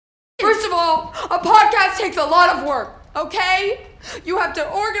First of all, a podcast takes a lot of work, okay? You have to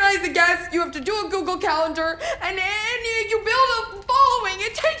organize the guests, you have to do a Google Calendar, and you build a following.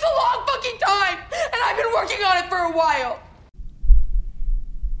 It takes a long fucking time, and I've been working on it for a while.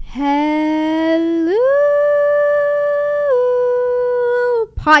 Hello,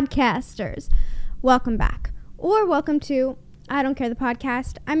 podcasters. Welcome back, or welcome to I Don't Care the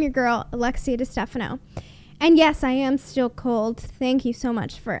Podcast. I'm your girl, Alexia DeStefano. And yes, I am still cold. Thank you so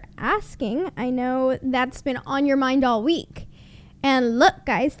much for asking. I know that's been on your mind all week. And look,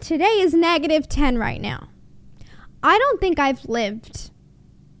 guys, today is -10 right now. I don't think I've lived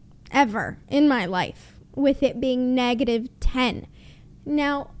ever in my life with it being -10.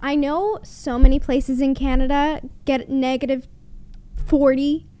 Now, I know so many places in Canada get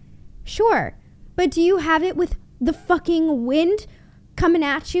 -40. Sure. But do you have it with the fucking wind coming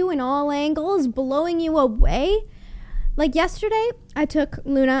at you in all angles, blowing you away? Like yesterday, I took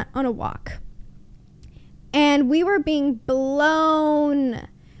Luna on a walk. And we were being blown.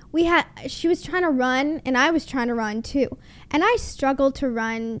 She was trying to run, and I was trying to run too. And I struggled to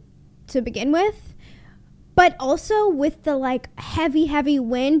run to begin with. But also with the heavy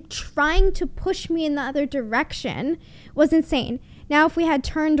wind trying to push me in the other direction was insane. Now, if we had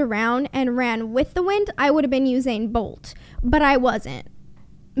turned around and ran with the wind, I would have been Usain Bolt. But I wasn't,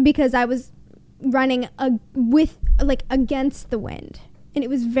 because I was running against the wind. And it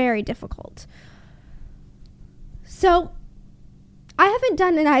was very difficult. So, I haven't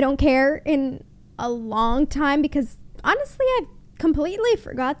done an I Don't Care in a long time because, honestly, I've completely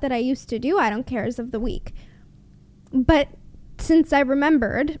forgot that I used to do I Don't Cares of the week. But since I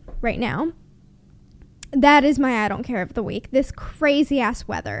remembered right now, that is my I Don't Care of the week, this crazy-ass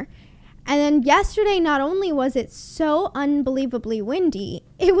weather. And then yesterday, not only was it so unbelievably windy,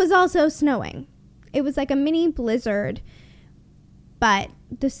 it was also snowing. It was like a mini blizzard, but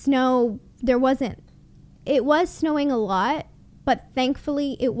the snow, it was snowing a lot, but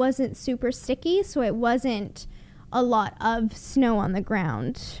thankfully it wasn't super sticky, so it wasn't a lot of snow on the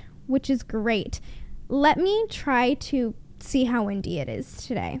ground, which is great. Let me try to see how windy it is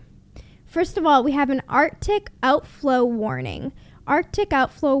today. First of all, we have an Arctic outflow warning. Arctic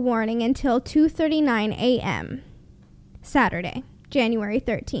outflow warning until 2:39 a.m. Saturday, January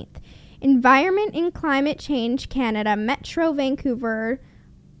 13th. Environment and Climate Change Canada, Metro Vancouver,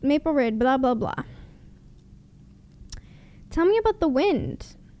 Maple Ridge, blah, blah, blah. Tell me about the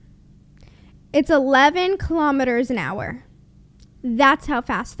wind. It's 11 kilometers an hour. That's how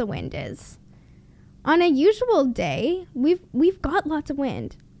fast the wind is. On a usual day, we've got lots of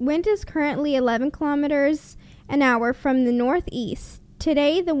wind. Wind is currently 11 kilometers an hour from the northeast.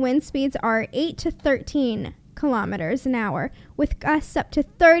 Today, the wind speeds are 8 to 13 kilometers an hour, with gusts up to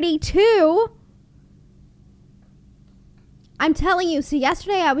 32. I'm telling you, so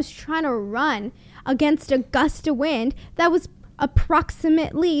yesterday I was trying to run against a gust of wind that was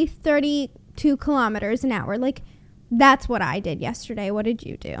approximately 32 kilometers an hour. That's what I did yesterday. What did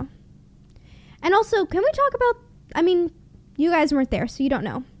you do? And also, can we talk about, you guys weren't there, so you don't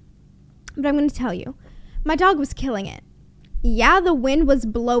know. But I'm going to tell you. My dog was killing it. Yeah, the wind was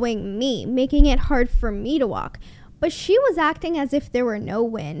blowing me, making it hard for me to walk. But she was acting as if there were no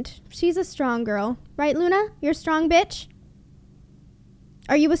wind. She's a strong girl. Right, Luna? You're a strong bitch?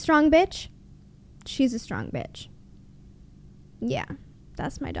 Are you a strong bitch? She's a strong bitch. Yeah,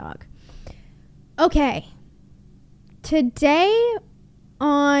 that's my dog. Okay. Today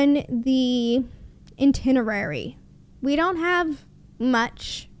on the itinerary, we don't have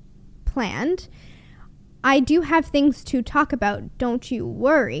much planned. I do have things to talk about, don't you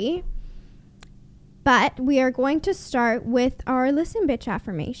worry. But we are going to start with our Listen Bitch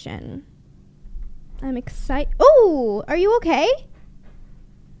affirmation. I'm excited. Oh, are you okay?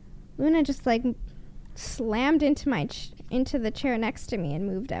 Luna just slammed into the chair next to me and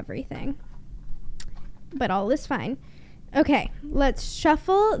moved everything. But all is fine. Okay, let's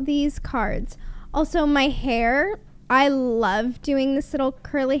shuffle these cards. Also, my hair, I love doing this little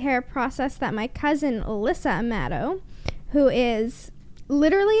curly hair process that my cousin Alyssa Amato, who is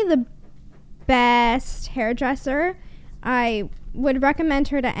literally the best hairdresser. I would recommend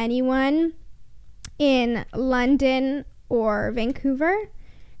her to anyone in London or Vancouver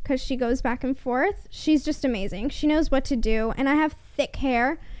because she goes back and forth. She's just amazing. She knows what to do, and I have thick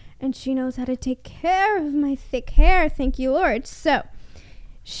hair, and she knows how to take care of my thick hair. Thank you, Lord. So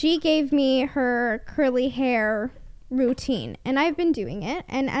she gave me her curly hair routine, and I've been doing it,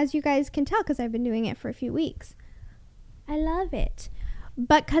 and as you guys can tell, because I've been doing it for a few weeks, I love it.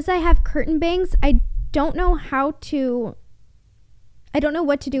 But because I have curtain bangs, I don't know what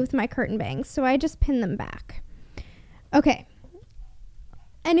to do with my curtain bangs, so I just pin them back. Okay,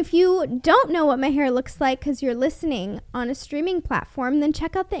 And if you don't know what my hair looks like because you're listening on a streaming platform, then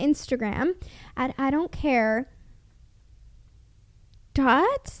check out the Instagram at I don't care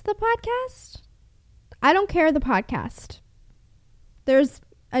the podcast. I don't care the podcast. There's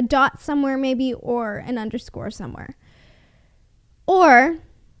a dot somewhere maybe, or an underscore somewhere. Or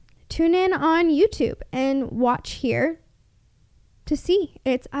tune in on YouTube and watch here to see.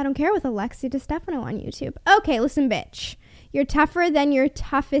 It's I Don't Care with Alexi DeStefano on YouTube. Okay, listen, bitch. You're tougher than your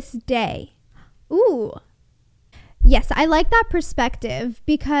toughest day. Ooh. Yes, I like that perspective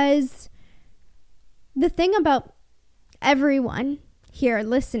because the thing about everyone here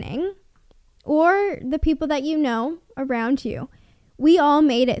listening, or the people that you know around you, we all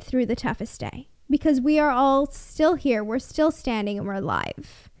made it through the toughest day because we are all still here. We're still standing and we're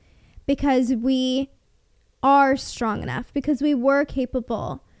alive because we are strong enough, because we were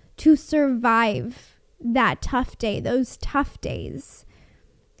capable to survive that tough day, those tough days,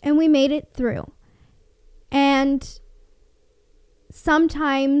 and we made it through. And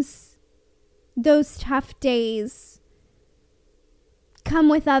sometimes those tough days come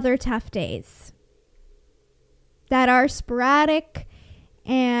with other tough days that are sporadic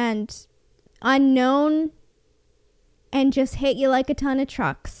and unknown and just hit you like a ton of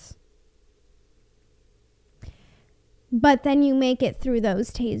trucks. But then you make it through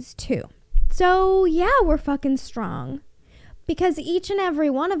those days too. So yeah, we're fucking strong because each and every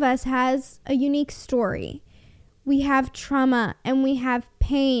one of us has a unique story. We have trauma and we have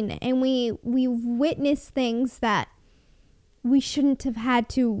pain and we witness things that we shouldn't have had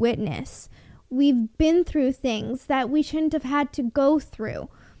to witness. We've been through things that we shouldn't have had to go through.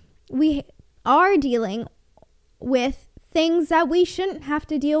 We are dealing with things that we shouldn't have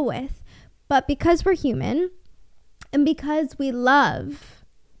to deal with. But because we're human and because we love,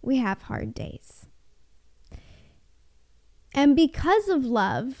 we have hard days. And because of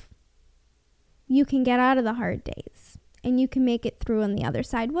love, you can get out of the hard days and you can make it through on the other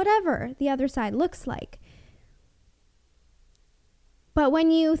side, whatever the other side looks like. But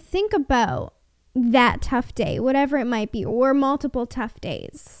when you think about that tough day, whatever it might be, or multiple tough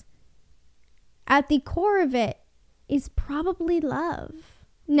days, at the core of it is probably love.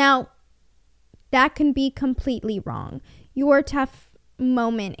 Now, that can be completely wrong. Your tough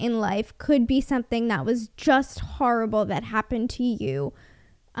moment in life could be something that was just horrible that happened to you,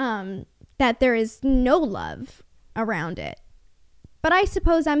 that there is no love around it. But I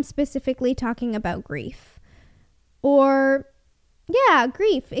suppose I'm specifically talking about grief. Or yeah,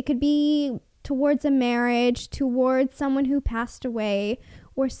 grief. It could be towards a marriage, towards someone who passed away,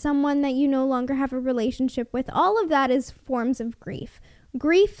 or someone that you no longer have a relationship with. All of that is forms of grief.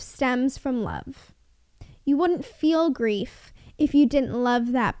 Grief stems from love. You wouldn't feel grief if you didn't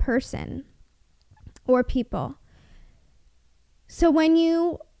love that person or people. So when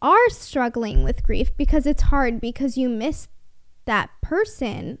you are struggling with grief because it's hard, because you miss that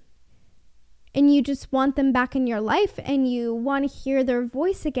person, and you just want them back in your life and you want to hear their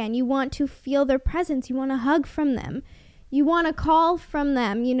voice again. You want to feel their presence. You want a hug from them. You want a call from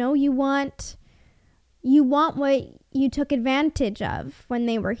them. You know, you want what you took advantage of when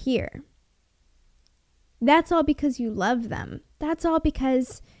they were here. That's all because you love them. That's all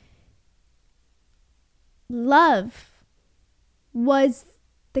because love was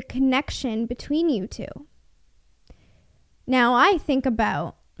the connection between you two. Now, I think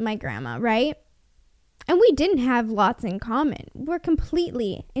about my grandma, right? And we didn't have lots in common. We're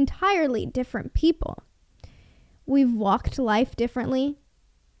completely, entirely different people. We've walked life differently.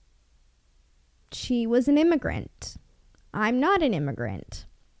 She was an immigrant. I'm not an immigrant.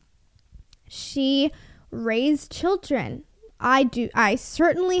 She raised children. I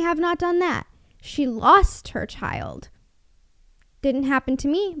certainly have not done that. She lost her child. Didn't happen to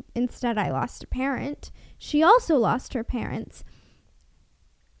me. Instead, I lost a parent. She also lost her parents.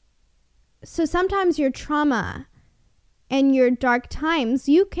 So sometimes your trauma and your dark times,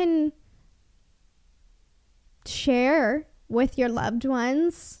 you can share with your loved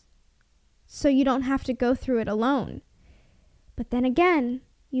ones so you don't have to go through it alone. But then again,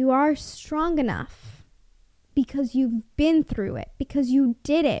 you are strong enough because you've been through it, because you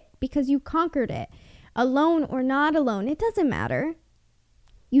did it, because you conquered it. Alone or not alone, it doesn't matter.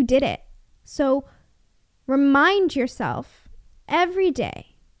 You did it. So remind yourself every day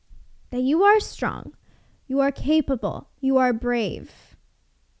that you are strong, you are capable, you are brave,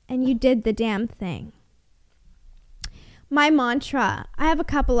 and you did the damn thing. My mantra, I have a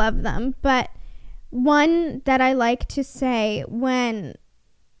couple of them, but one that I like to say when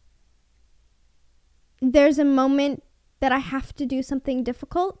there's a moment that I have to do something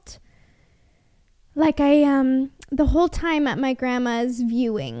difficult, Like the whole time at my grandma's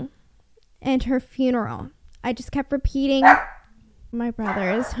viewing and her funeral, I just kept repeating, my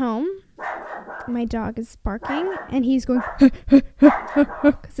brother is home, my dog is barking, and he's going,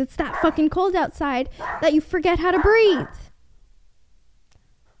 because it's that fucking cold outside that you forget how to breathe.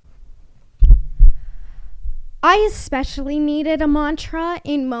 I especially needed a mantra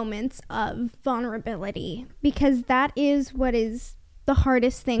in moments of vulnerability, because that is what is the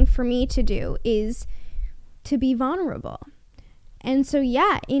hardest thing for me to do, is to be vulnerable. And so,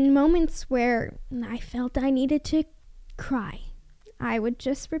 yeah, in moments where I felt I needed to cry, I would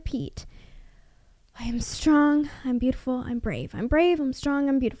just repeat, I am strong, I'm beautiful, I'm brave. I'm brave, I'm strong,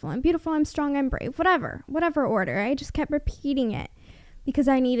 I'm beautiful. I'm beautiful, I'm strong, I'm brave. Whatever order. I just kept repeating it because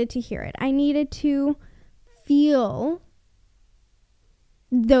I needed to hear it. I needed to feel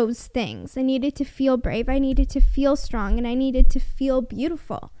those things. I needed to feel brave. I needed to feel strong, and I needed to feel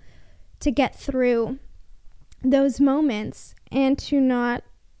beautiful to get through those moments and to not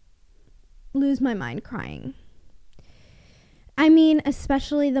lose my mind crying. I mean,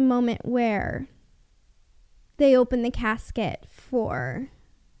 especially the moment where they opened the casket for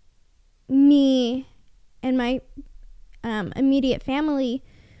me and my immediate family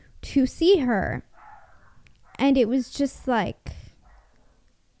to see her. And it was just like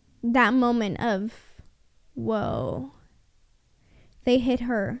that moment of, whoa. They hit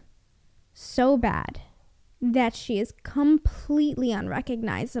her so bad that she is completely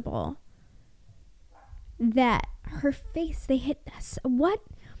unrecognizable. That her face, they hit us. What?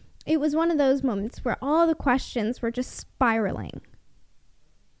 It was one of those moments where all the questions were just spiraling.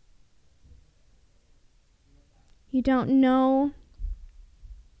 You don't know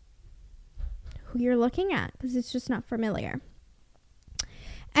who you're looking at because it's just not familiar.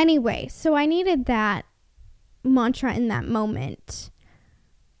 Anyway, so I needed that mantra in that moment,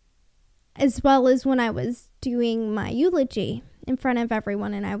 as well as when I was doing my eulogy in front of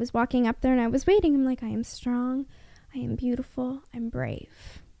everyone and I was walking up there and I was waiting. I'm like, I am strong, I am beautiful, I'm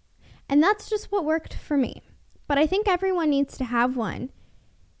brave. And that's just what worked for me. But I think everyone needs to have one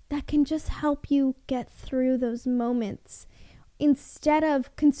that can just help you get through those moments. Instead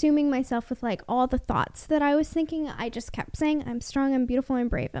of consuming myself with like all the thoughts that I was thinking, I just kept saying, I'm strong, I'm beautiful, I'm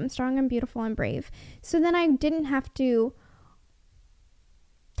brave. I'm strong, I'm beautiful, I'm brave. So then I didn't have to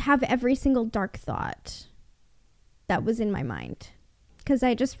have every single dark thought that was in my mind, because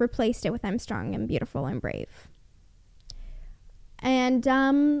I just replaced it with I'm strong, I'm beautiful, I'm brave. And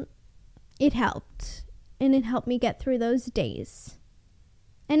it helped. And it helped me get through those days.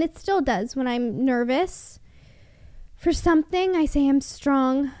 And it still does. When I'm nervous for something, I say I'm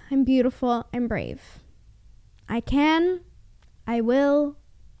strong, I'm beautiful, I'm brave. I can, I will,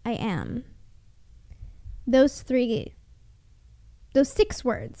 I am. Those 6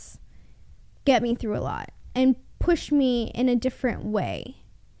 words get me through a lot and push me in a different way.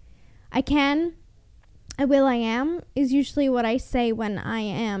 I can, I will, I am is usually what I say when I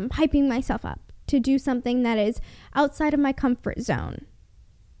am hyping myself up to do something that is outside of my comfort zone.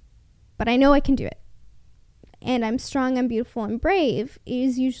 But I know I can do it. And I'm strong, I'm beautiful, and brave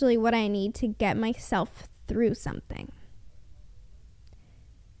is usually what I need to get myself through something.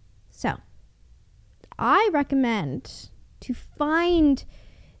 So, I recommend to find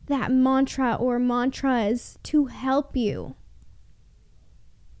that mantra or mantras to help you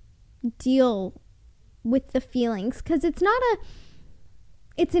deal with the feelings. Because it's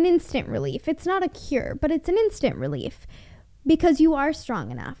an instant relief. It's not a cure, but it's an instant relief. Because you are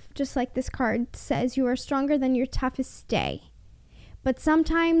strong enough. Just like this card says, you are stronger than your toughest day. But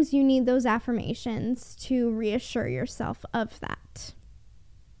sometimes you need those affirmations to reassure yourself of that.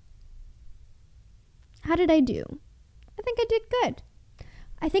 How did I do? I think I did good.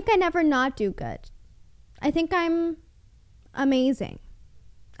 I think I never not do good. I think I'm amazing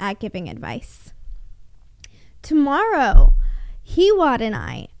at giving advice. Tomorrow, Hewat and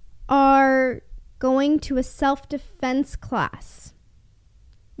I are going to a self-defense class.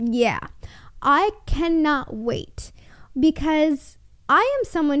 Yeah, I cannot wait because I am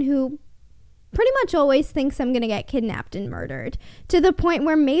someone who pretty much always thinks I'm going to get kidnapped and murdered, to the point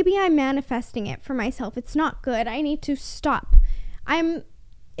where maybe I'm manifesting it for myself. It's not good. I need to stop.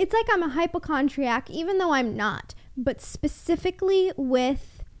 It's like I'm a hypochondriac, even though I'm not, but specifically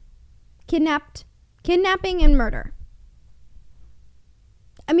with kidnapping and murder.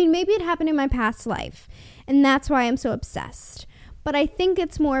 I mean, maybe it happened in my past life, and that's why I'm so obsessed. But I think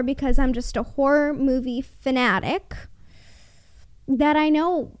it's more because I'm just a horror movie fanatic that I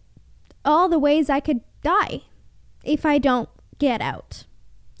know all the ways I could die if I don't get out.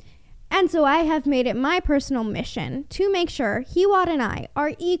 And so I have made it my personal mission to make sure Hewat and I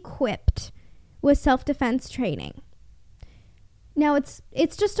are equipped with self-defense training. Now, it's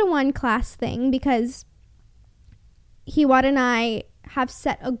just a one-class thing because Hiwat and I have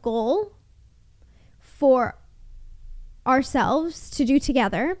set a goal for ourselves to do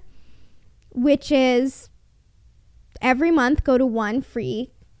together, which is every month go to one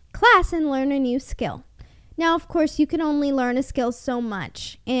free class and learn a new skill. Now, of course, you can only learn a skill so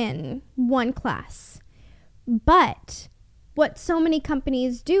much in one class, but what so many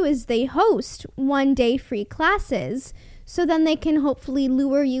companies do is they host one-day free classes, so then they can hopefully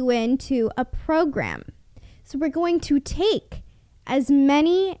lure you into a program. So we're going to take as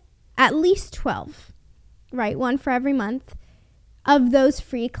many, at least 12, right? One for every month of those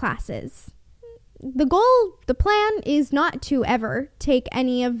free classes. The plan is not to ever take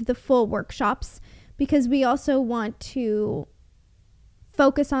any of the full workshops because we also want to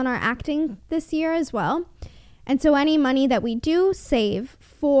focus on our acting this year as well. And so any money that we do save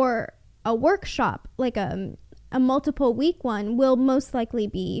for a workshop, like a multiple week one, will most likely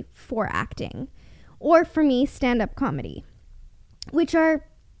be for acting. Or for me, stand-up comedy, which are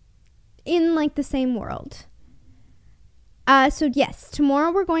in like the same world. So yes,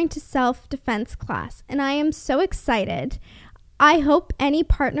 tomorrow we're going to self-defense class, and I am so excited. I hope any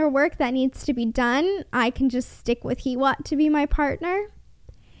partner work that needs to be done, I can just stick with Hiwat to be my partner.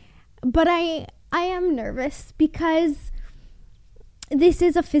 But I am nervous because this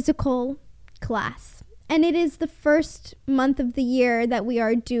is a physical class, and it is the first month of the year that we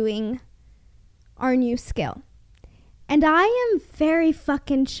are doing our new skill. And I am very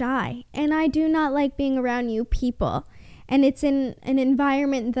fucking shy, and I do not like being around new people, and it's in an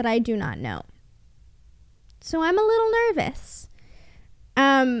environment that I do not know. So I'm a little nervous.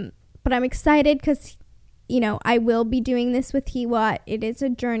 But I'm excited because, you know, I will be doing this with Hiwat. It is a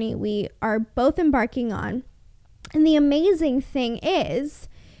journey we are both embarking on. And the amazing thing is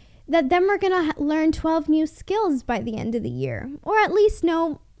that then we're going to learn 12 new skills by the end of the year, or at least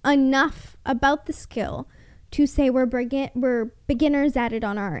know enough about the skill to say we're beginners at it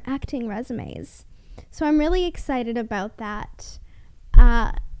on our acting resumes. So I'm really excited about that.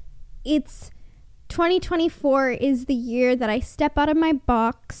 It's 2024 is the year that I step out of my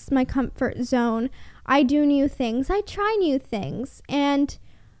box, my comfort zone. I do new things. I try new things. And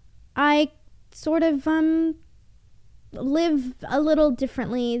I sort of live a little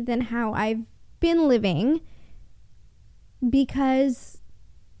differently than how I've been living because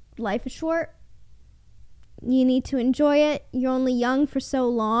life is short. You need to enjoy it. You're only young for so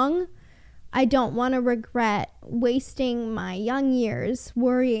long. I don't want to regret wasting my young years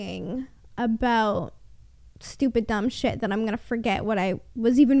worrying about stupid, dumb shit that I'm going to forget what I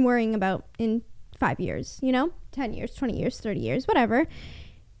was even worrying about in 5 years, 10 years, 20 years, 30 years, whatever.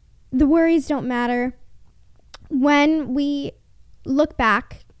 The worries don't matter. When we look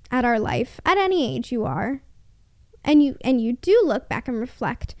back at our life, at any age you are, and you do look back and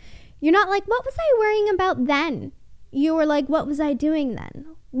reflect, you're not like, what was I worrying about then? You were like, what was I doing then?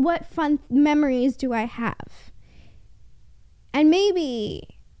 What fun memories do I have? And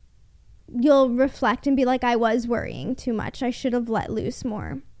maybe you'll reflect and be like, I was worrying too much. I should have let loose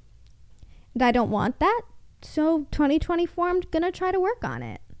more. And I don't want that. So 2024, I'm going to try to work on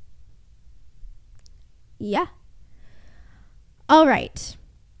it. Yeah. All right.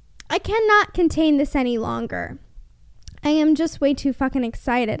 I cannot contain this any longer. I am just way too fucking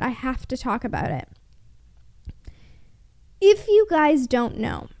excited. I have to talk about it. If you guys don't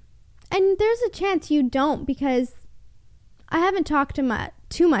know, and there's a chance you don't because I haven't talked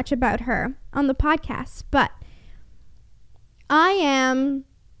too much about her on the podcast, but I am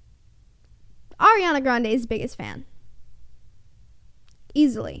Ariana Grande's biggest fan.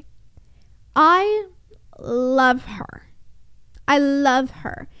 Easily. I love her. I love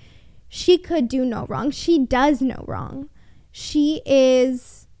her. She could do no wrong. She does no wrong. She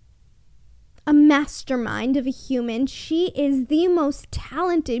is a mastermind of a human. She is the most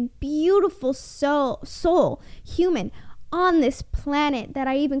talented, beautiful soul human on this planet that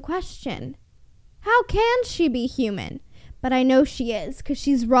I even question. How can she be human? But I know she is because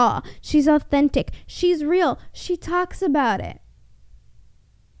she's raw. She's authentic. She's real. She talks about it.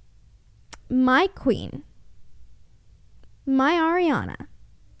 My queen, my Ariana,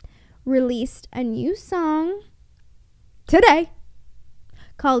 released a new song today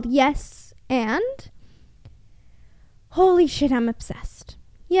called Yes and. Holy shit, I'm obsessed.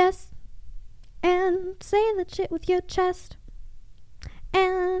 Yes and say that shit with your chest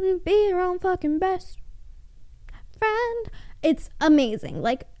and be your own fucking best friend. It's amazing.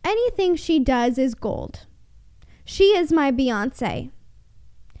 Like, anything she does is gold. She is my Beyonce.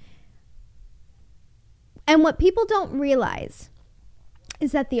 And what people don't realize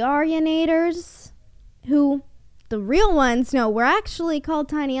is that the Arianators, who the real ones know we're actually called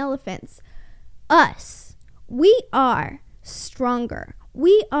tiny elephants, us, we are stronger.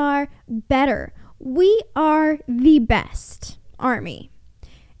 We are better. We are the best army.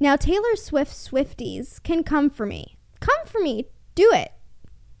 Now, Taylor Swift Swifties can come for me. Come for me. Do it.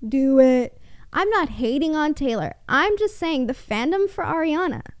 Do it. I'm not hating on Taylor. I'm just saying the fandom for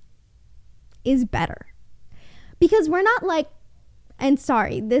Ariana is better. Because we're not like, and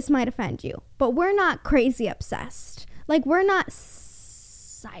sorry, this might offend you, but we're not crazy obsessed. Like, we're not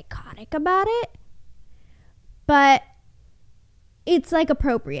psychotic about it, but it's like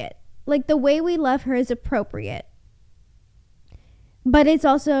appropriate. Like, the way we love her is appropriate. But it's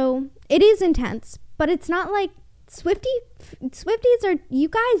also, it is intense, but it's not like Swifties are, you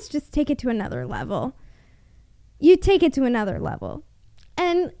guys just take it to another level. You take it to another level.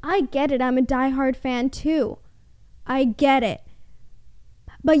 And I get it. I'm a diehard fan too. I get it.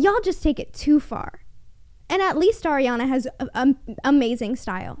 But y'all just take it too far. And at least Ariana has amazing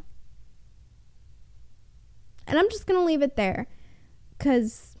style. And I'm just going to leave it there.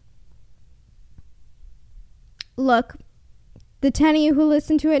 Because, look, the 10 of you who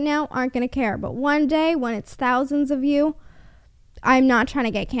listen to it now aren't going to care. But one day, when it's thousands of you, I'm not trying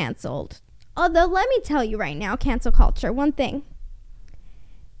to get canceled. Although, let me tell you right now, cancel culture, one thing.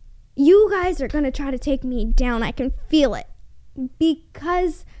 You guys are going to try to take me down. I can feel it.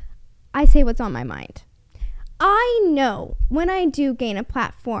 Because I say what's on my mind. I know when I do gain a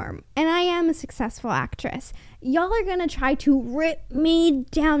platform and I am a successful actress, y'all are going to try to rip me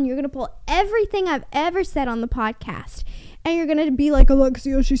down. You're going to pull everything I've ever said on the podcast. And you're going to be like,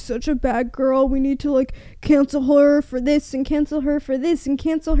 Alexia, she's such a bad girl. We need to like cancel her for this and cancel her for this and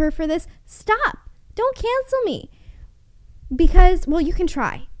cancel her for this. Stop. Don't cancel me. Because, well, you can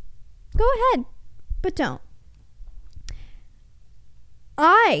try. Go ahead. But don't.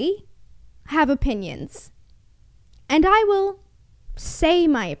 I have opinions. And I will say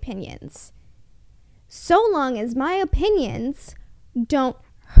my opinions. So long as my opinions don't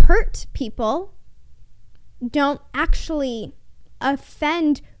hurt people, don't actually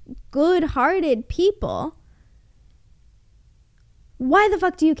offend good-hearted people, why the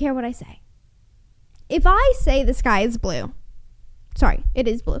fuck do you care what I say? If I say the sky is blue, sorry, it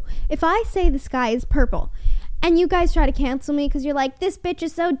is blue. If I say the sky is purple, and you guys try to cancel me because you're like, this bitch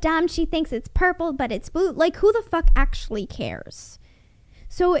is so dumb, she thinks it's purple, but it's blue. Like, who the fuck actually cares?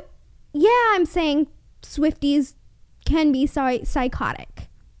 So, yeah, I'm saying Swifties can be psychotic.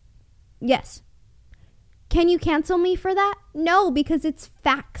 Yes. Can you cancel me for that? No, because it's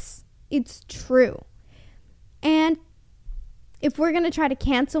facts. It's true. And if we're going to try to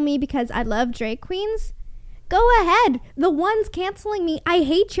cancel me because I love drag queens, go ahead. The ones canceling me, I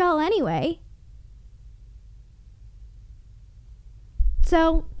hate y'all anyway.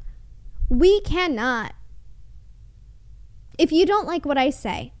 So, we cannot. If you don't like what I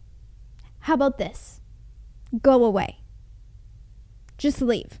say, how about this? Go away. Just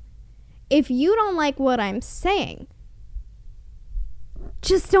leave. If you don't like what I'm saying,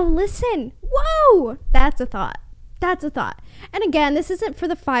 just don't listen. Whoa! That's a thought. That's a thought. And again, this isn't for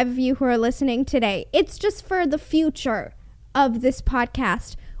the 5 of you who are listening today. It's just for the future of this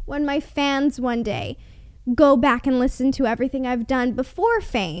podcast. When my fans one day go back and listen to everything I've done before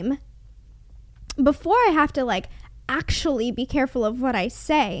fame, before I have to like actually be careful of what I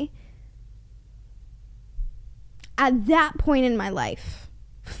say, at that point in my life,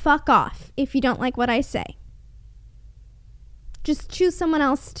 fuck off if you don't like what I say. Just choose someone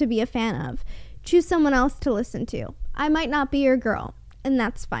else to be a fan of. Choose someone else to listen to. I might not be your girl, and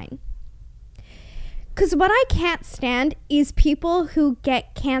that's fine. Because what I can't stand is people who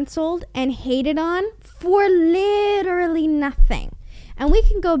get canceled and hated on for literally nothing. And we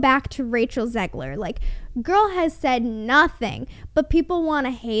can go back to Rachel Zegler. Like, girl has said nothing, but people want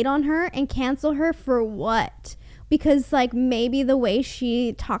to hate on her and cancel her for what? Because, like, maybe the way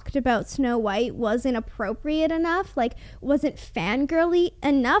she talked about Snow White wasn't appropriate enough, like, wasn't fangirly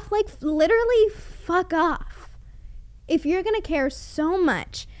enough. Like, literally, fuck off. If you're going to care so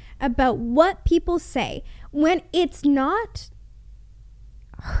much about what people say when it's not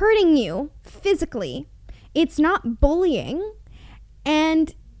hurting you physically, it's not bullying,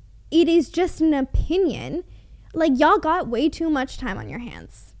 and it is just an opinion, like, y'all got way too much time on your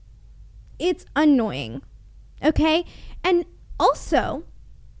hands. It's annoying. Okay? And also,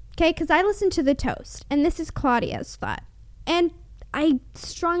 okay, because I listened to The Toast, and this is Claudia's thought, and I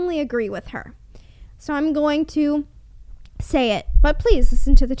strongly agree with her. So I'm going to say it, but please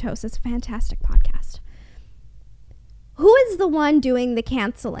listen to The Toast. It's a fantastic podcast. Who is the one doing the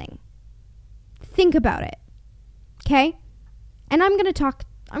canceling? Think about it. Okay? And I'm going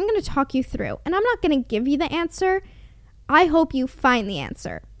to talk you through. And I'm not going to give you the answer. I hope you find the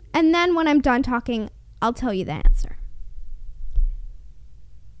answer. And then when I'm done talking, I'll tell you the answer.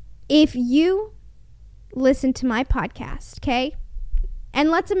 If you listen to my podcast, okay? And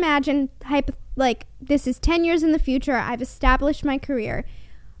let's imagine, like, this is 10 years in the future. I've established my career.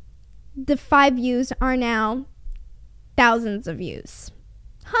 The 5 views are now thousands of views.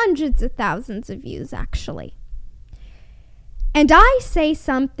 Hundreds of thousands of views, actually. And I say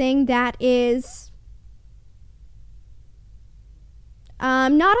something that is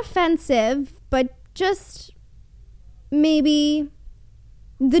not offensive, but just maybe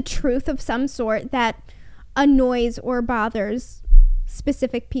the truth of some sort that annoys or bothers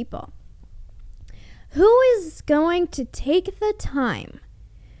specific people. Who is going to take the time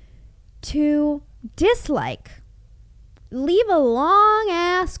to leave a long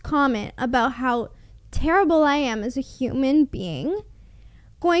ass comment about how terrible I am as a human being,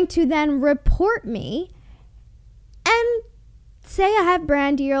 going to then report me and say I have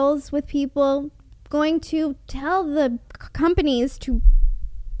brand deals with people, going to tell the companies to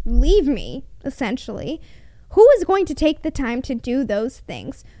leave me, essentially? Who is going to take the time to do those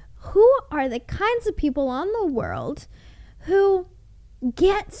things? Who are the kinds of people on the world who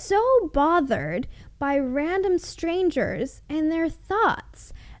get so bothered by random strangers and their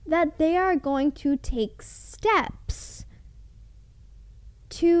thoughts that they are going to take steps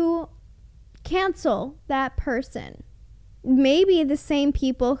to cancel that person? Maybe the same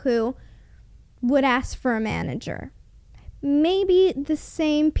people who would ask for a manager. Maybe the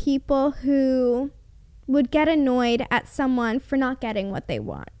same people who would get annoyed at someone for not getting what they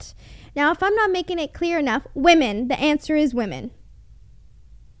want. Now, if I'm not making it clear enough, women, the answer is women.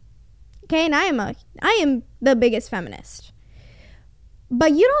 Okay, and I am the biggest feminist.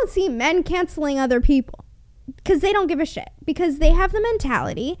 But you don't see men canceling other people because they don't give a shit. Because they have the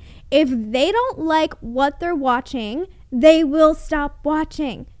mentality, if they don't like what they're watching, they will stop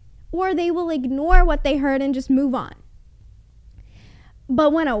watching. Or they will ignore what they heard and just move on.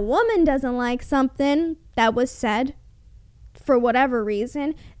 But when a woman doesn't like something that was said, for whatever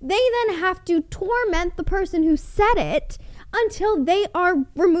reason, they then have to torment the person who said it until they are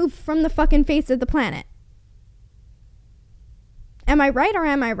removed from the fucking face of the planet. Am I right or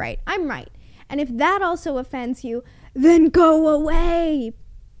am I right? I'm right. And if that also offends you, then go away.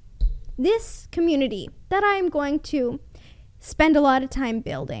 This community that I'm going to spend a lot of time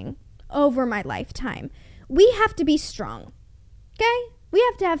building over my lifetime, we have to be strong. Okay? We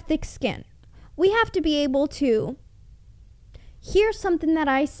have to have thick skin. We have to be able to hear something that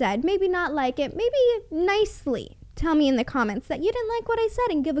I said, maybe not like it, maybe nicely tell me in the comments that you didn't like what I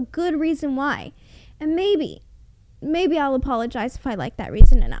said and give a good reason why. And maybe I'll apologize if I like that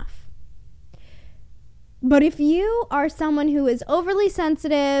reason enough. But if you are someone who is overly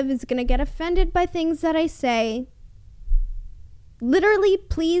sensitive, is going to get offended by things that I say, literally,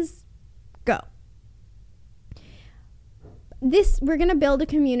 please go. We're going to build a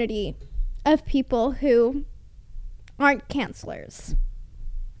community of people who aren't cancelers.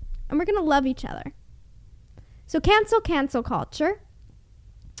 And we're going to love each other. So cancel culture.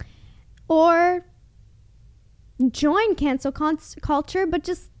 Or join cancel culture, but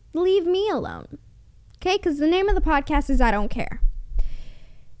just leave me alone. Okay? Because the name of the podcast is I Don't Care.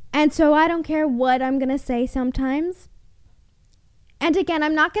 And so I don't care what I'm going to say sometimes. And again,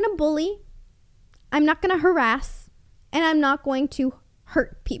 I'm not going to bully. I'm not going to harass. And I'm not going to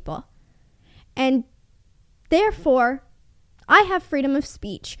hurt people. And therefore, I have freedom of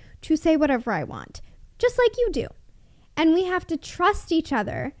speech to say whatever I want, just like you do. And we have to trust each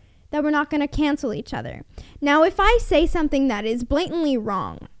other that we're not going to cancel each other. Now, if I say something that is blatantly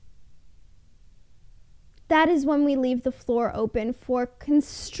wrong, that is when we leave the floor open for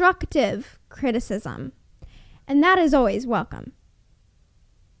constructive criticism. And that is always welcome.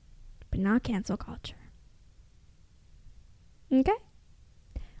 But not cancel culture. Okay?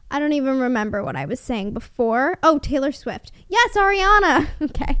 I don't even remember what I was saying before. Oh, Taylor Swift. Yes, Ariana.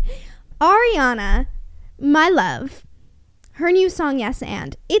 Okay. Ariana, my love, her new song, Yes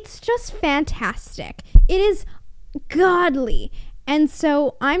And. It's just fantastic. It is godly. And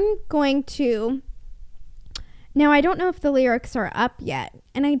so I'm going to... Now, I don't know if the lyrics are up yet.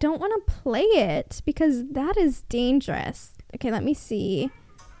 And I don't want to play it because that is dangerous. Okay, let me see.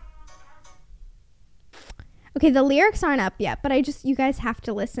 Okay, the lyrics aren't up yet, but you guys have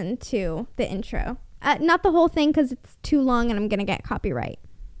to listen to the intro. Not the whole thing because it's too long and I'm going to get copyright.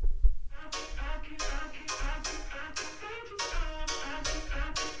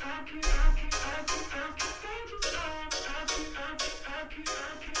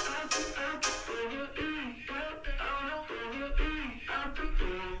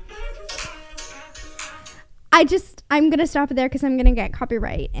 I'm going to stop it there because I'm going to get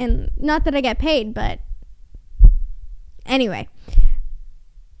copyright. And not that I get paid, but anyway.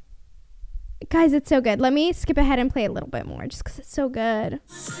 Guys, it's so good. Let me skip ahead and play a little bit more just because it's so good.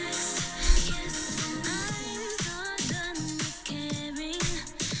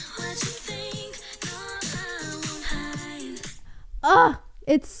 Oh,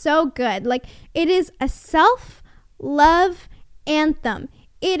 it's so good. Like, it is a self-love anthem.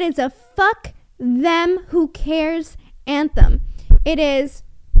 It is a fuck them who cares anthem. It is,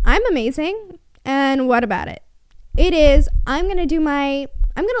 I'm amazing, and what about it? It is, I'm going to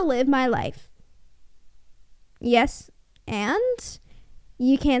live my life. Yes, and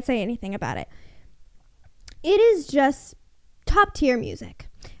you can't say anything about it. It is just top tier music.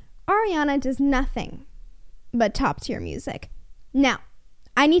 Ariana does nothing but top tier music. Now,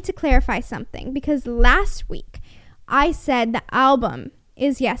 I need to clarify something because last week I said the album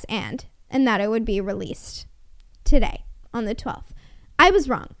is Yes and that it would be released today on the 12th. I was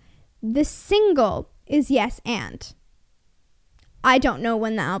wrong. The single is Yes and. I don't know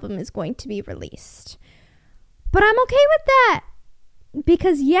when the album is going to be released. But I'm okay with that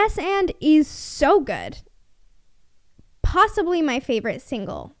because Yes and is so good. Possibly my favorite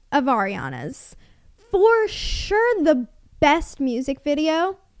single of Ariana's. For sure the best music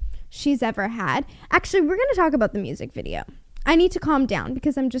video she's ever had. Actually, we're going to talk about the music video. I need to calm down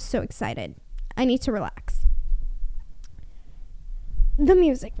because I'm just so excited. I need to relax. The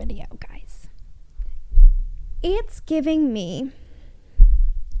music video, guys. It's giving me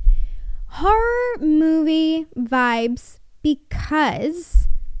horror movie vibes because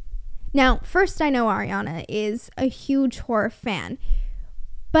now, first I know Ariana is a huge horror fan,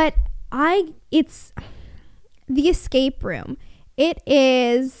 but it's The Escape Room. It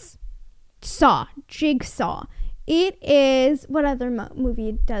is Jigsaw. It is, what other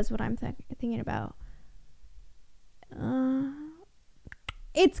movie does what I'm thinking about?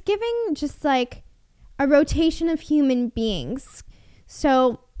 It's giving just like a rotation of human beings.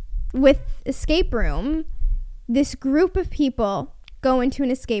 So with Escape Room, this group of people go into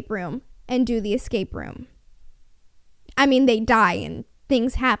an escape room and do the escape room. I mean, they die and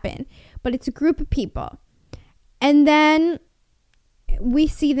things happen, but it's a group of people. And then we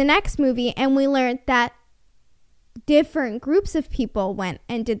see the next movie and we learned that different groups of people went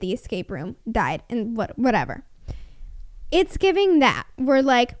and did the escape room, died, and whatever. It's giving that. We're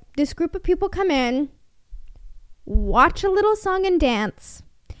like, this group of people come in, watch a little song and dance,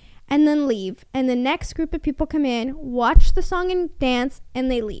 and then leave. And the next group of people come in, watch the song and dance, and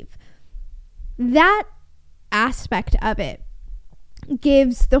they leave. That aspect of it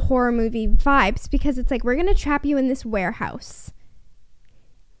gives the horror movie vibes because it's like, we're going to trap you in this warehouse.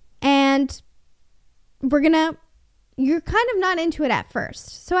 And you're kind of not into it at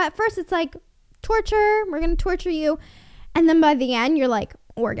first. So at first it's like, torture, we're going to torture you. And then by the end, you're like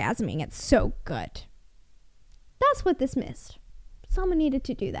orgasming. It's so good. That's what this missed. Someone needed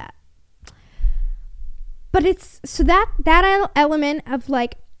to do that. But it's, so that element of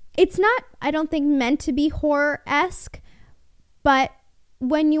like, it's not, I don't think, meant to be horror-esque. But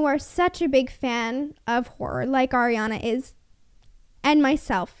when you are such a big fan of horror, like Ariana is, and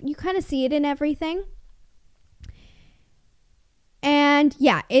myself, you kind of see it in everything. And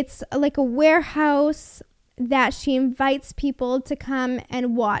yeah, it's like a warehouse that she invites people to come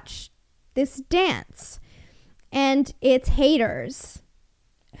and watch this dance. And it's haters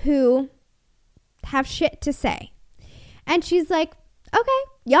who have shit to say. And she's like, okay,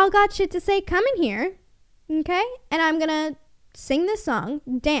 y'all got shit to say, come in here. Okay? And I'm going to sing this song,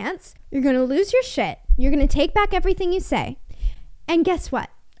 dance. You're going to lose your shit. You're going to take back everything you say. And guess what?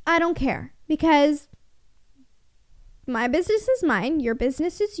 I don't care because my business is mine. Your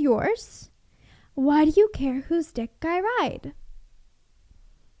business is yours. Why do you care whose dick I ride?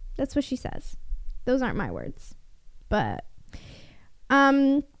 That's what she says. Those aren't my words. But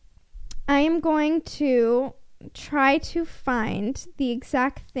I am going to try to find the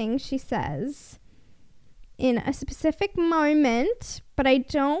exact thing she says in a specific moment, but I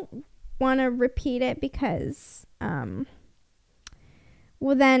don't want to repeat it because, well,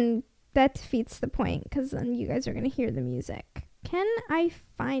 then that defeats the point because then you guys are going to hear the music. Can I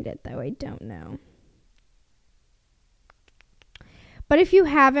find it, though? I don't know. But if you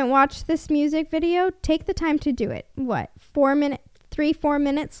haven't watched this music video, take the time to do it. What? 4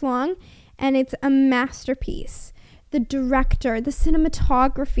 minutes long, and it's a masterpiece. The director, the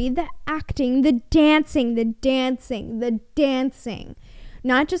cinematography, the acting, the dancing.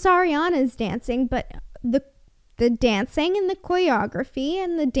 Not just Ariana's dancing, but the dancing and the choreography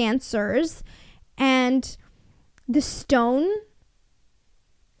and the dancers and the stone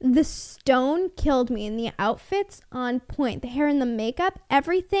The stone killed me, and the outfits on point. The hair and the makeup,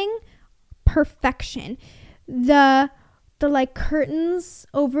 everything, perfection. The like curtains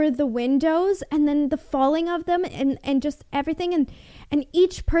over the windows, and then the falling of them, and just everything, and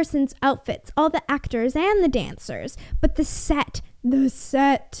each person's outfits, all the actors and the dancers, but the set.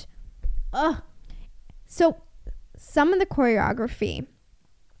 So some of the choreography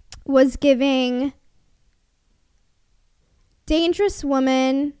was giving Dangerous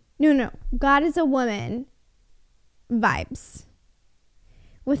Woman, God is a Woman vibes.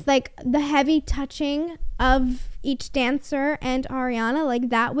 With like the heavy touching of each dancer and Ariana, like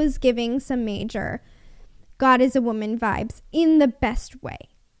that was giving some major God is a Woman vibes in the best way.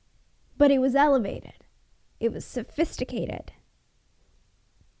 But it was elevated. It was sophisticated.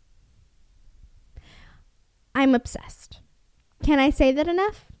 I'm obsessed. Can I say that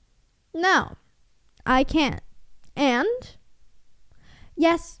enough? No, I can't. And,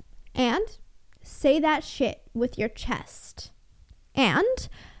 yes, and say that shit with your chest. And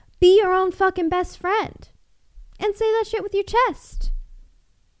be your own fucking best friend. And say that shit with your chest.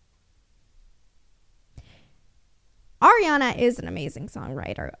 Ariana is an amazing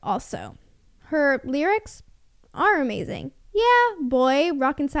songwriter also. Her lyrics are amazing. Yeah, boy,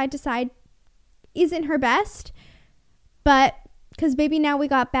 rockin' side to side isn't her best. But, because Baby Now We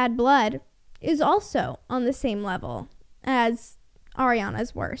Got Bad Blood is also on the same level as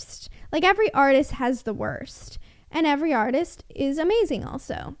Ariana's worst. Like, every artist has the worst. And every artist is amazing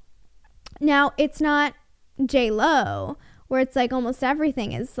also. Now, it's not J-Lo, where it's like almost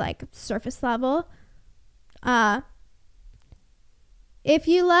everything is like surface level. If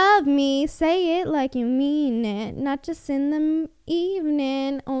you love me, say it like you mean it. Not just in the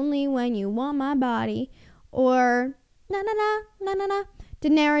evening, only when you want my body. Or, na-na-na.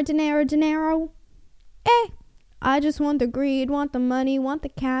 Dinero. I just want the greed, want the money, want the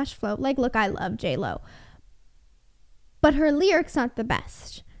cash flow. Like, look, I love J-Lo. But her lyrics aren't the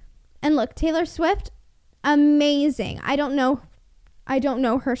best. And look, Taylor Swift, amazing. I don't know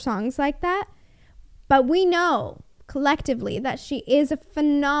her songs like that. But we know collectively that she is a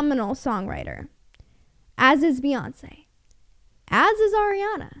phenomenal songwriter. As is Beyonce. As is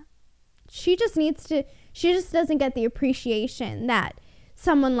Ariana. She just doesn't get the appreciation that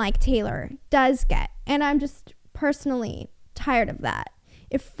someone like Taylor does get. And I'm just personally tired of that.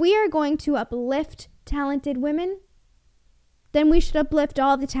 If we are going to uplift talented women, then we should uplift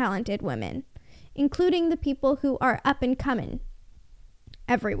all the talented women, including the people who are up and coming.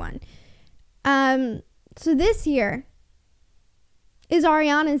 Everyone. So this year is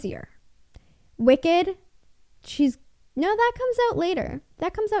Ariana's year. Wicked, that comes out later.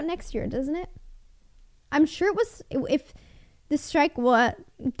 That comes out next year, doesn't it? I'm sure it was, if the strike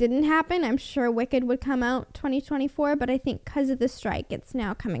didn't happen, I'm sure Wicked would come out 2024, but I think because of the strike, it's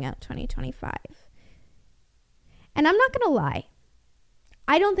now coming out 2025. And I'm not going to lie.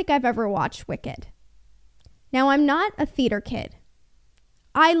 I don't think I've ever watched Wicked. Now, I'm not a theater kid.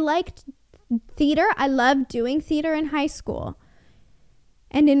 I liked theater. I loved doing theater in high school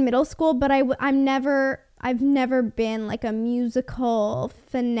and in middle school, but I've never been like a musical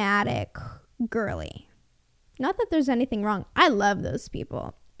fanatic girly. Not that there's anything wrong. I love those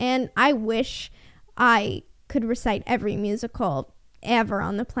people. And I wish I could recite every musical ever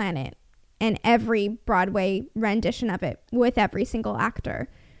on the planet and every Broadway rendition of it with every single actor.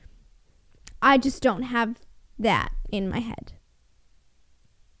 I just don't have that in my head.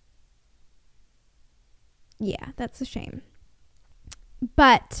 Yeah, that's a shame.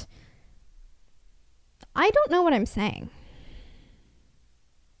 But I don't know what I'm saying.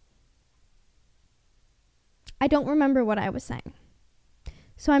 I don't remember what I was saying.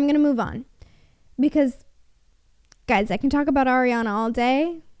 So I'm going to move on. Because, guys, I can talk about Ariana all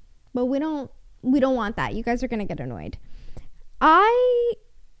day, but we don't want that. You guys are going to get annoyed. I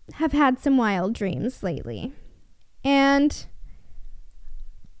have had some wild dreams lately. And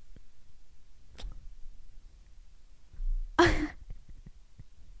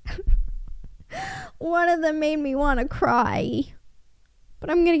one of them made me want to cry. But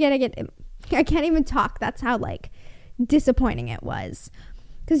I'm going to get I can't even talk. That's how disappointing it was.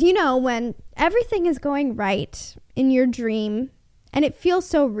 Because when everything is going right in your dream and it feels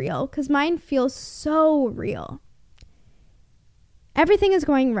so real, because mine feels so real. Everything is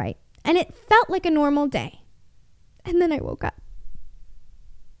going right. And it felt like a normal day. And then I woke up.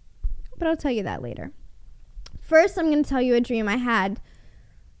 But I'll tell you that later. First, I'm going to tell you a dream I had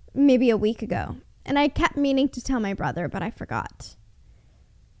maybe a week ago. And I kept meaning to tell my brother, but I forgot.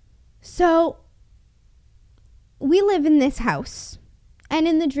 So, we live in this house. And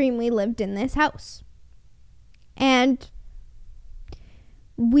in the dream, we lived in this house. And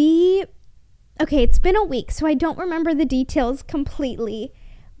Okay, it's been a week, so I don't remember the details completely,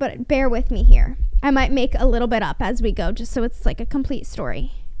 but bear with me here. I might make a little bit up as we go, just so it's like a complete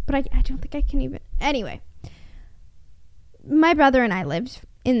story. But I don't think I can even... Anyway, my brother and I lived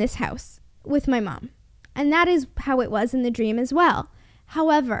in this house with my mom, and that is how it was in the dream as well.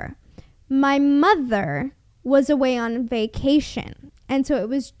 However, my mother was away on vacation, and so it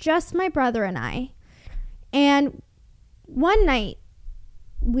was just my brother and I. And one night,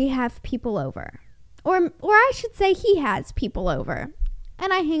 we have people over. Or I should say he has people over.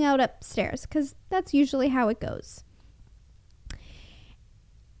 And I hang out upstairs, because that's usually how it goes.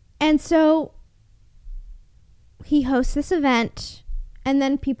 And so he hosts this event, and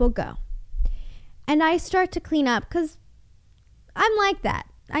then people go. And I start to clean up, because I'm like that.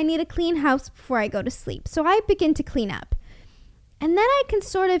 I need a clean house before I go to sleep. So I begin to clean up. And then I can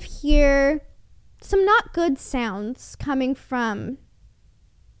sort of hear some not good sounds coming from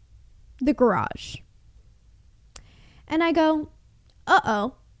the garage. And I go,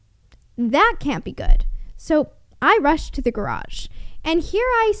 uh-oh, that can't be good. So I rush to the garage. And here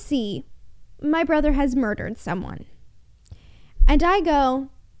I see my brother has murdered someone. And I go,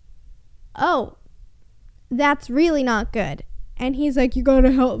 oh, that's really not good. And he's like, you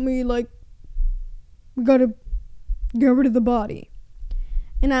gotta help me, like, we gotta get rid of the body.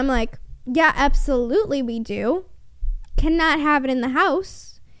 And I'm like, yeah, absolutely we do. Cannot have it in the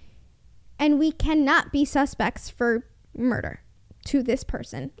house. And we cannot be suspects for murder to this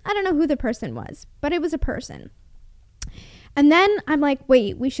person. I don't know who the person was, but it was a person. And then I'm like,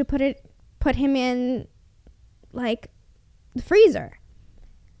 wait, we should put him in, like, the freezer.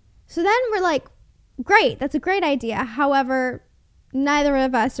 So then we're like, great, that's a great idea. However, neither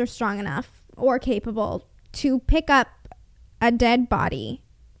of us are strong enough or capable to pick up a dead body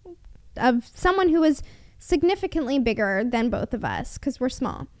of someone who is significantly bigger than both of us, because we're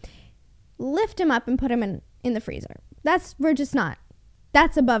small. Lift him up and put him in the freezer. We're just not.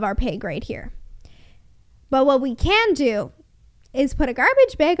 That's above our pay grade here. But what we can do is put a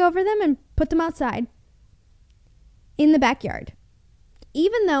garbage bag over them and put them outside in the backyard.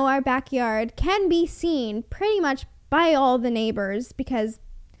 Even though our backyard can be seen pretty much by all the neighbors because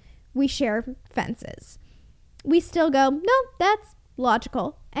we share fences, we still go, no, that's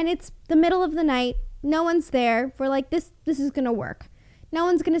logical. And it's the middle of the night. No one's there. We're like, this is going to work. No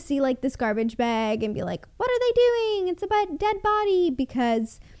one's going to see, like, this garbage bag and be like, what are they doing? It's a dead body,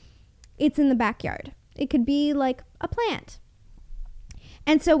 because it's in the backyard. It could be, like, a plant.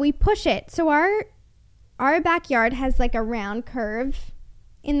 And so we push it. So our backyard has, like, a round curve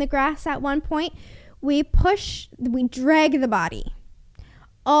in the grass at one point. We drag the body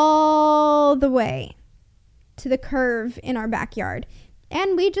all the way to the curve in our backyard.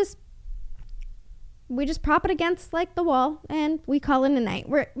 And we just prop it against, like, the wall, and we call it a night.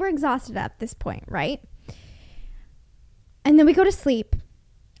 We're exhausted at this point, right? And then we go to sleep.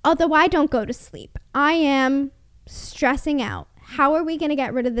 Although I don't go to sleep. I am stressing out. How are we going to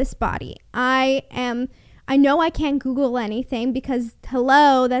get rid of this body? I know I can't Google anything because,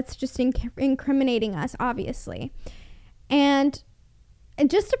 hello, that's just incriminating us, obviously. And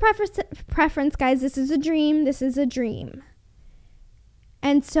just a preference, guys, this is a dream. This is a dream.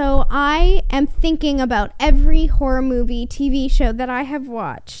 And so I am thinking about every horror movie, TV show that I have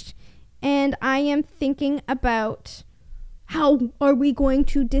watched. And I am thinking about, how are we going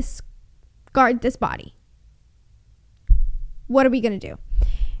to discard this body? What are we going to do?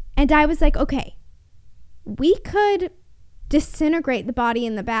 And I was like, okay, we could disintegrate the body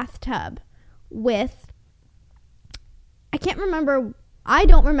in the bathtub with, I don't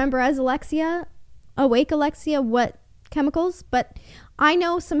remember as awake Alexia, what chemicals, but I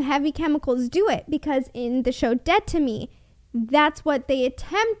know some heavy chemicals do it, because in the show Dead to Me, that's what they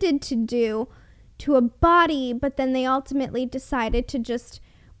attempted to do to a body, but then they ultimately decided to just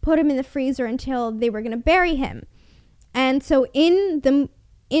put him in the freezer until they were going to bury him. And so in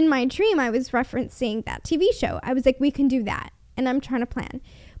my dream, I was referencing that TV show. I was like, we can do that. And I'm trying to plan.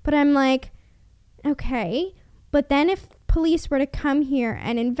 But I'm like, okay. But then if police were to come here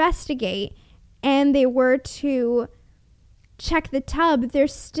and investigate, and they were to check the tub, there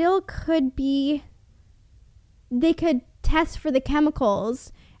still could be, they could test for the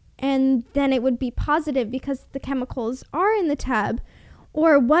chemicals, and then it would be positive because the chemicals are in the tub.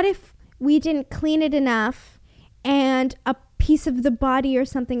 Or what if we didn't clean it enough and a piece of the body or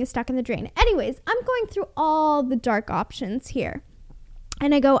something is stuck in the drain? Anyways, I'm going through all the dark options here.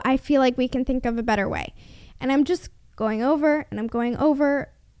 And I go, I feel like we can think of a better way. And I'm just going over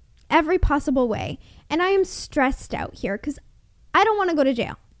every possible way. And I am stressed out here because I don't want to go to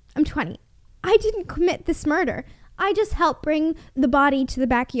jail. I'm 20. I didn't commit this murder. I just helped bring the body to the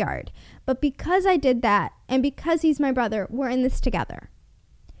backyard. But because I did that, and because he's my brother, we're in this together.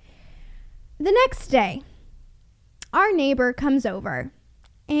 The next day, our neighbor comes over,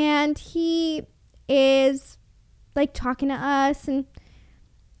 and he is like talking to us, and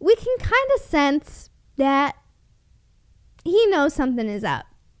we can kind of sense that he knows something is up.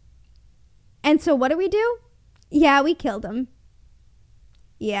 And so what do? Yeah, we killed him.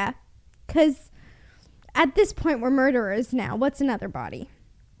 Yeah, because at this point we're murderers now. What's another body?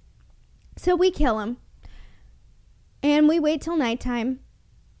 So we kill him, and we wait till nighttime,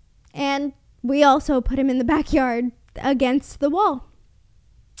 and we also put him in the backyard against the wall.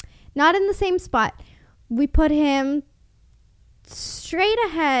 Not in the same spot. We put him straight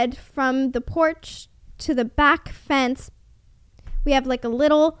ahead from the porch to the back fence. We have like a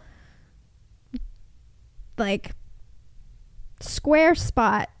little like square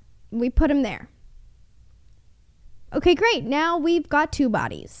spot. We put him there. Okay, great. Now we've got 2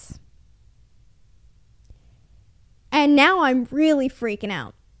 bodies. And now I'm really freaking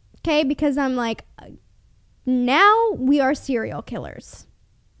out. Okay, because I'm like, now we are serial killers.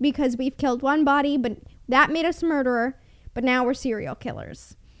 Because we've killed 1 body, but that made us a murderer. But now we're serial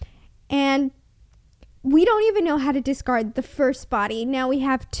killers. And we don't even know how to discard the first body. Now we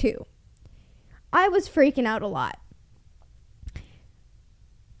have 2. I was freaking out a lot.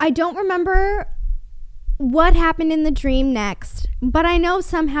 I don't remember what happened in the dream next, but I know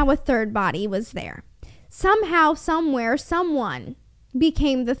somehow a 3rd body was there. Somehow, somewhere, someone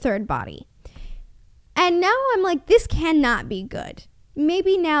became the 3rd body. And now I'm like, this cannot be good.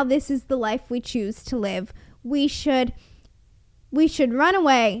 Maybe now this is the life we choose to live. We should run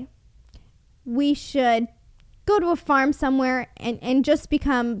away. We should go to a farm somewhere and just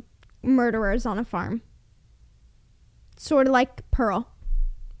become murderers on a farm. Sort of like Pearl.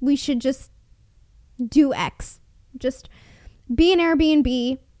 We should just do X. Just be an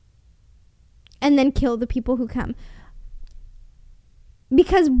Airbnb and then kill the people who come.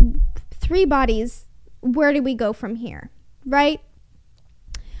 Because 3 bodies, where do we go from here? Right?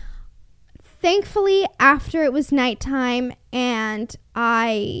 Thankfully, after it was nighttime and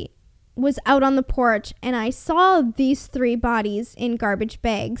I was out on the porch and I saw these 3 bodies in garbage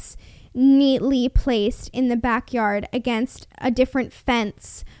bags neatly placed in the backyard against a different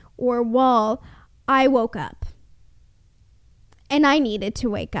fence or wall, I woke up. And I needed to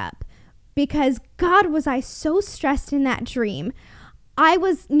wake up because God, was I so stressed in that dream. I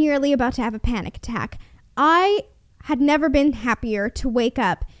was nearly about to have a panic attack. I had never been happier to wake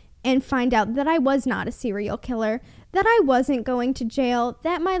up and find out that I was not a serial killer, that I wasn't going to jail,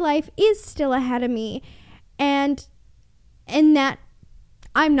 that my life is still ahead of me, and that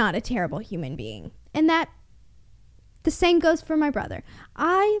I'm not a terrible human being. And that the same goes for my brother.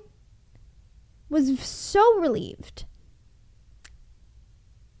 I was so relieved.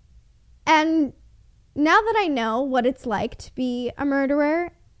 And now that I know what it's like to be a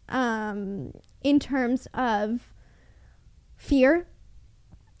murderer, in terms of fear,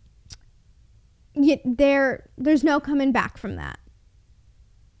 there's no coming back from that.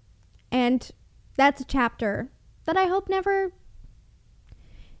 And that's a chapter that I hope never.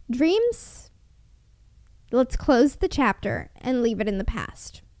 Dreams, let's close the chapter and leave it in the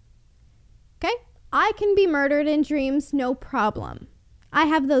past. Okay? I can be murdered in dreams, no problem. I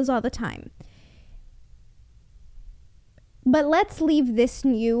have those all the time. But let's leave this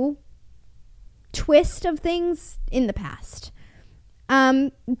new twist of things in the past.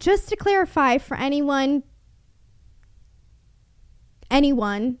 Just to clarify for anyone,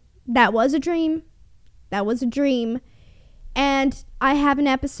 that was a dream. And I have an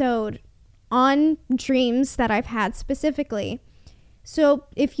episode on dreams that I've had specifically. So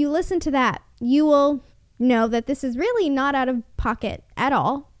if you listen to that, you will know that this is really not out of pocket at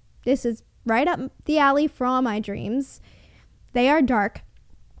all. This is right up the alley for all my dreams. They are dark.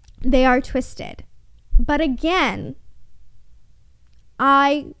 They are twisted. But again,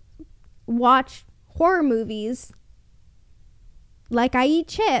 I watch horror movies like I eat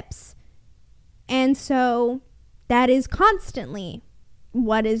chips. And so that is constantly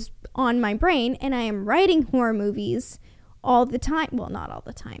what is on my brain. And I am writing horror movies all the time. Well, not all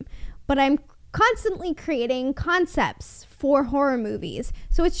the time. But I'm constantly creating concepts for horror movies.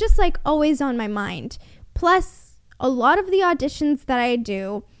 So it's just like always on my mind. Plus, a lot of the auditions that I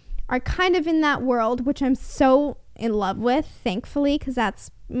do are kind of in that world, which I'm so in love with, thankfully, because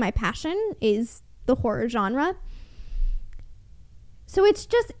that's my passion, is the horror genre. So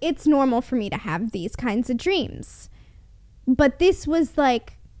it's normal for me to have these kinds of dreams. But this was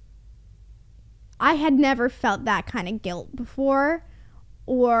like, I had never felt that kind of guilt before,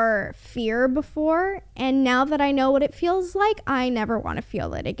 or fear before, and now that I know what it feels like, I never want to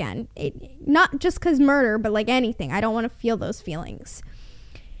feel it again. Not just because murder, but like anything. I don't want to feel those feelings.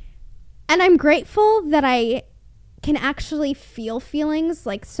 And I'm grateful that I can actually feel feelings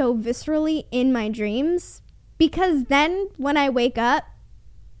like so viscerally in my dreams, because then when I wake up,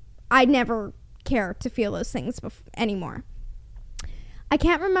 I never care to feel those things anymore. I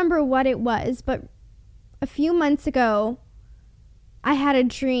can't remember what it was, but a few months ago, I had a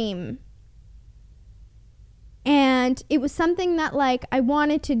dream, and it was something that like I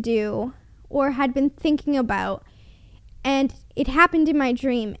wanted to do or had been thinking about, and it happened in my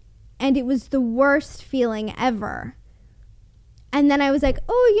dream, and it was the worst feeling ever. And then I was like,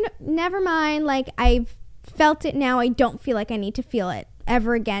 oh, never mind, like I've felt it now. I don't feel like I need to feel it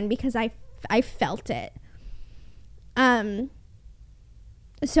ever again because I felt it.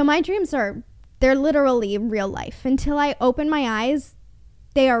 So my dreams they're literally real life. Until I open my eyes,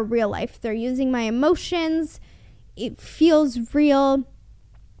 they are real life. They're using my emotions. It feels real.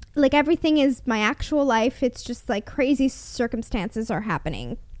 Like everything is my actual life. It's just like crazy circumstances are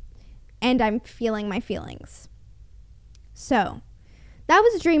happening, and I'm feeling my feelings. So that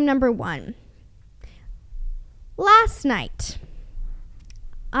was dream number 1. Last night,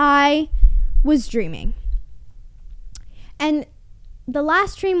 I was dreaming. And the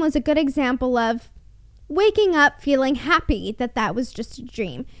last dream was a good example of waking up feeling happy that was just a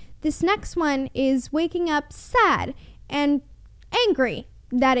dream. This next one is waking up sad and angry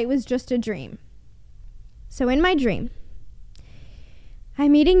that it was just a dream. So in my dream,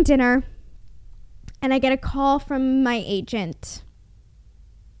 I'm eating dinner and I get a call from my agent.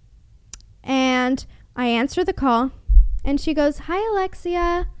 And I answer the call and she goes, "Hi,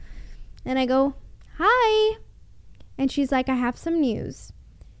 Alexia." And I go, "Hi." And she's like, "I have some news."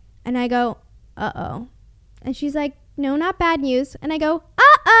 And I go, "Uh-oh." And she's like, "No, not bad news." And I go,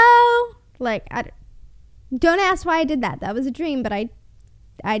 "Uh-oh." Like, don't ask why I did that. That was a dream, but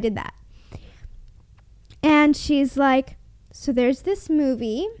I did that. And she's like, "So there's this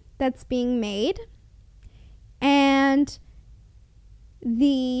movie that's being made, and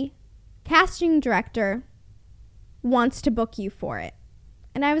the casting director wants to book you for it."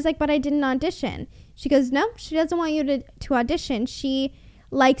 And I was like, "But I didn't audition." She goes, "No, she doesn't want you to audition. She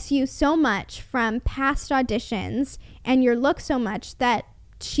likes you so much from past auditions and your look so much that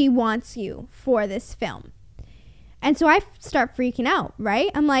she wants you for this film." And so I start freaking out,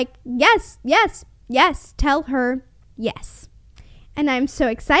 right? I'm like, yes, tell her yes. And I'm so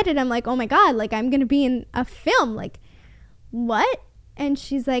excited. I'm like, oh my God, like I'm going to be in a film. Like, what? And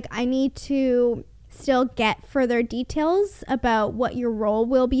she's like, "I need to still get further details about what your role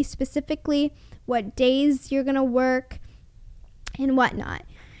will be specifically, what days you're going to work and whatnot."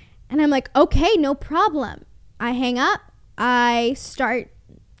 And I'm like, okay, no problem. I hang up. I start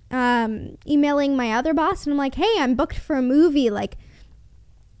emailing my other boss and I'm like, "Hey, I'm booked for a movie. Like,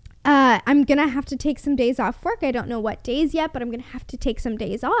 I'm going to have to take some days off work. I don't know what days yet, but I'm going to have to take some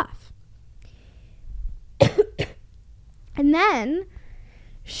days off." And then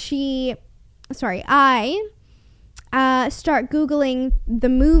I start Googling the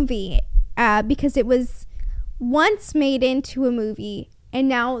movie because it was once made into a movie and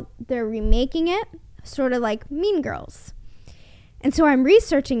now they're remaking it, sort of like Mean Girls. And so I'm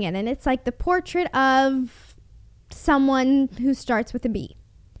researching it, and it's like the portrait of someone who starts with a B.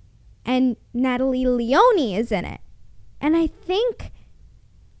 And Natalie Leone is in it. And I think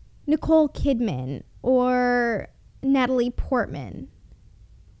Nicole Kidman or Natalie Portman.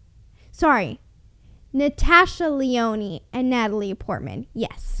 Sorry, Natasha Leone and Natalie Portman.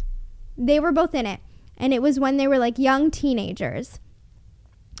 Yes, they were both in it. And it was when they were like young teenagers.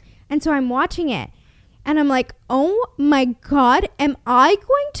 And so I'm watching it. And I'm like, oh my God, am I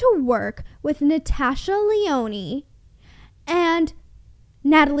going to work with Natasha Leone and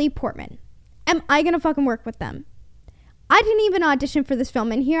Natalie Portman? Am I going to fucking work with them? I didn't even audition for this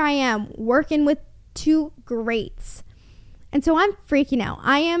film, and here I am working with two greats. And so I'm freaking out.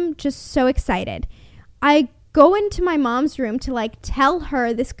 I am just so excited. I go into my mom's room to like tell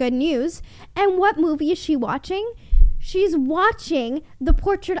her this good news. And what movie is she watching? She's watching The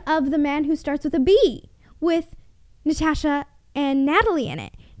Portrait of the Man Who Starts with a B with Natasha and Natalie in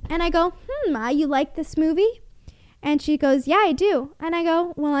it. And I go, Ma, you like this movie? And she goes, yeah, I do. And I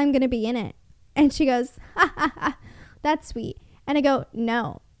go, well, I'm going to be in it. And she goes, ha, ha, ha, that's sweet. And I go,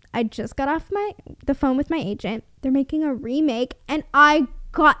 no, I just got off the phone with my agent. They're making a remake, and I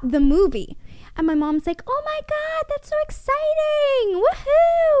got the movie. And my mom's like, oh my God, that's so exciting.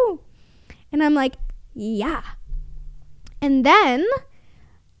 Woohoo. And I'm like, yeah. And then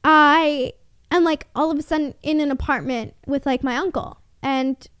I am like all of a sudden in an apartment with like my uncle.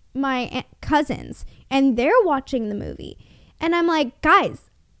 and my cousins, and they're watching the movie. And I'm like, guys,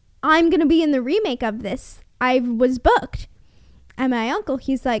 I'm going to be in the remake of this. I was booked. And my uncle,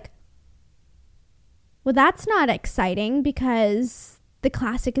 he's like, well, that's not exciting because the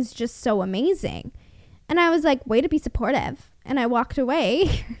classic is just so amazing. And I was like, way to be supportive. And I walked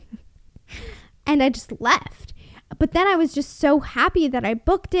away and I just left. But then I was just so happy that I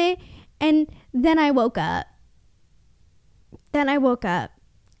booked it. And then I woke up.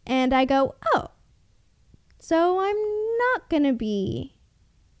 And I go, oh, so I'm not going to be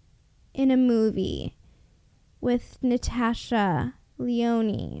in a movie with Natasha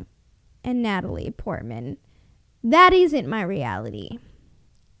Lyonne and Natalie Portman. That isn't my reality.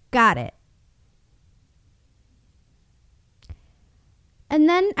 Got it. And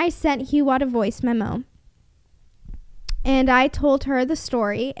then I sent Hiwata a voice memo. And I told her the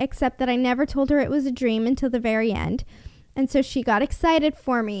story, except that I never told her it was a dream until the very end. And so she got excited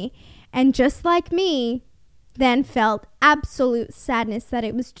for me. And just like me, then felt absolute sadness that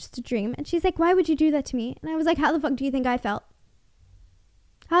it was just a dream. And she's like, why would you do that to me? And I was like, how the fuck do you think I felt?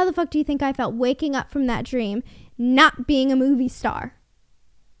 How the fuck do you think I felt waking up from that dream, not being a movie star?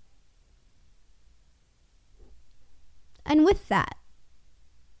 And with that,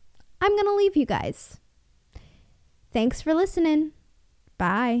 I'm going to leave you guys. Thanks for listening.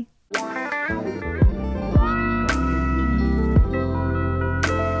 Bye.